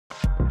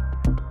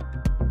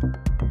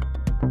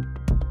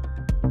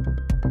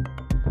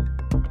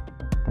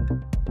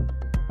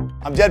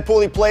I'm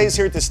Deadpool, he plays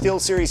here at the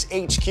SteelSeries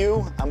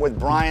HQ. I'm with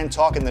Brian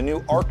talking the new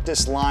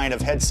Arctis line of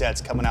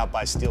headsets coming out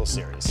by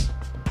SteelSeries.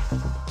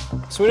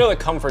 So we know that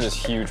comfort is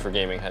huge for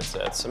gaming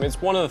headsets. I mean,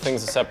 it's one of the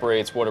things that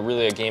separates what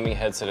a gaming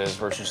headset is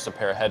versus just a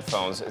pair of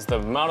headphones, is the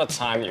amount of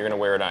time that you're gonna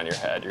wear it on your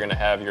head. You're gonna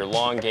have your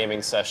long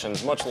gaming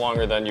sessions, much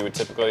longer than you would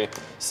typically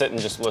sit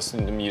and just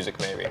listen to music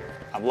maybe.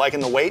 I'm liking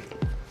the weight.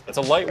 It's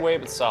a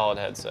lightweight but solid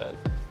headset.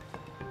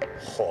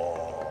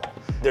 Oh.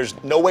 There's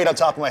no weight on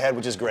top of my head,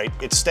 which is great.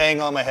 It's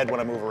staying on my head when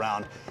I move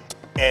around.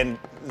 And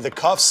the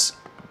cuffs,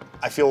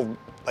 I feel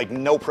like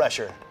no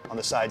pressure on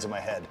the sides of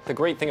my head. The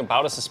great thing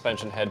about a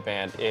suspension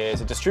headband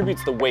is it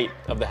distributes the weight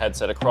of the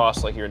headset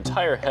across like your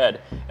entire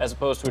head, as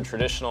opposed to a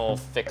traditional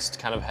fixed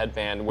kind of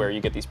headband where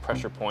you get these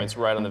pressure points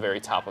right on the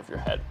very top of your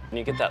head. And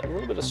you get that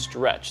little bit of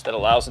stretch that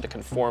allows it to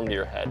conform to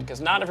your head,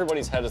 because not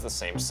everybody's head is the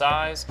same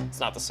size,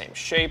 it's not the same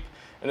shape,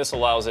 and this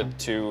allows it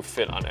to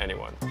fit on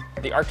anyone.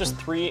 The Arctis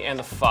 3 and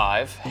the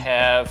 5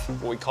 have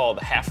what we call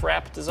the half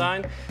wrap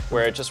design,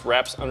 where it just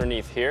wraps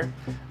underneath here.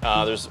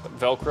 There's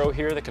Velcro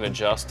here that can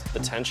adjust the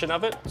tension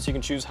of it, so you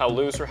can choose how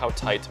loose or how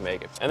tight to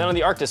make it. And then on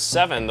the Arctis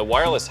 7, the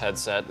wireless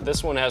headset,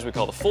 this one has what we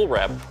call the full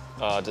wrap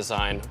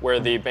design,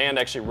 where the band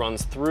actually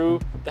runs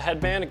through the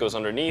headband, it goes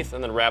underneath,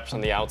 and then wraps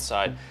on the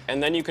outside.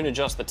 And then you can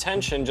adjust the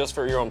tension just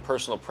for your own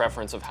personal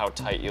preference of how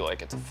tight you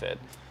like it to fit.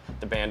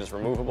 The band is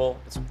removable,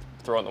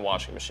 throw it in the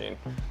washing machine.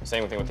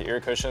 Same thing with the ear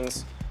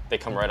cushions. They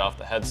come right off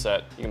the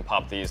headset. You can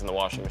pop these in the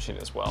washing machine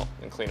as well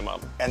and clean them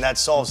up. And that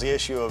solves the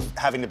issue of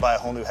having to buy a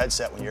whole new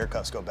headset when your ear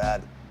cuffs go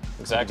bad.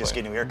 Exactly. You just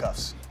get new ear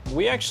cuffs.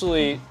 We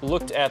actually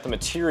looked at the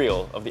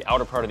material of the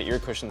outer part of the ear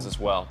cushions as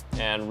well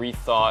and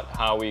rethought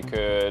how we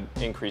could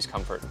increase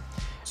comfort.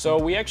 So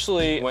we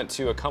actually went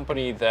to a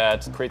company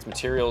that creates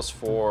materials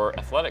for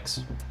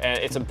athletics. And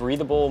it's a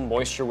breathable,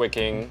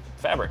 moisture-wicking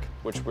fabric,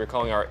 which we're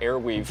calling our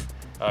AirWeave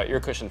ear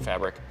cushion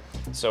fabric.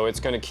 So it's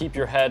going to keep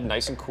your head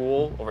nice and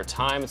cool over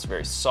time. It's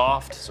very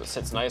soft, so it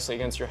sits nicely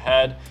against your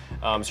head.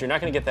 So you're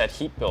not going to get that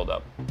heat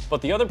buildup.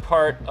 But the other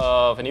part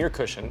of an ear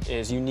cushion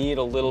is you need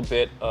a little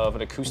bit of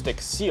an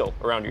acoustic seal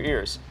around your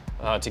ears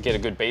to get a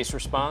good bass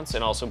response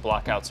and also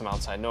block out some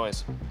outside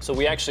noise. So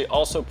we actually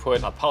also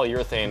put a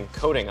polyurethane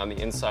coating on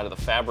the inside of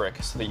the fabric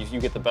so that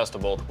you get the best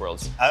of both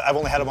worlds. I've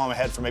only had them on my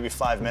head for maybe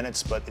 5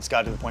 minutes, but it's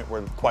got to the point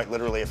where quite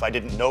literally, if I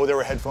didn't know there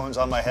were headphones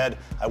on my head,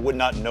 I would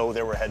not know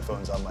there were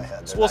headphones on my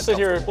head. So we'll sit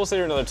here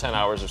another 10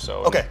 hours or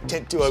so. Okay,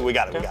 we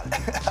got it, we got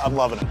it. I'm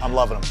loving them, I'm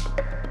loving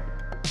them.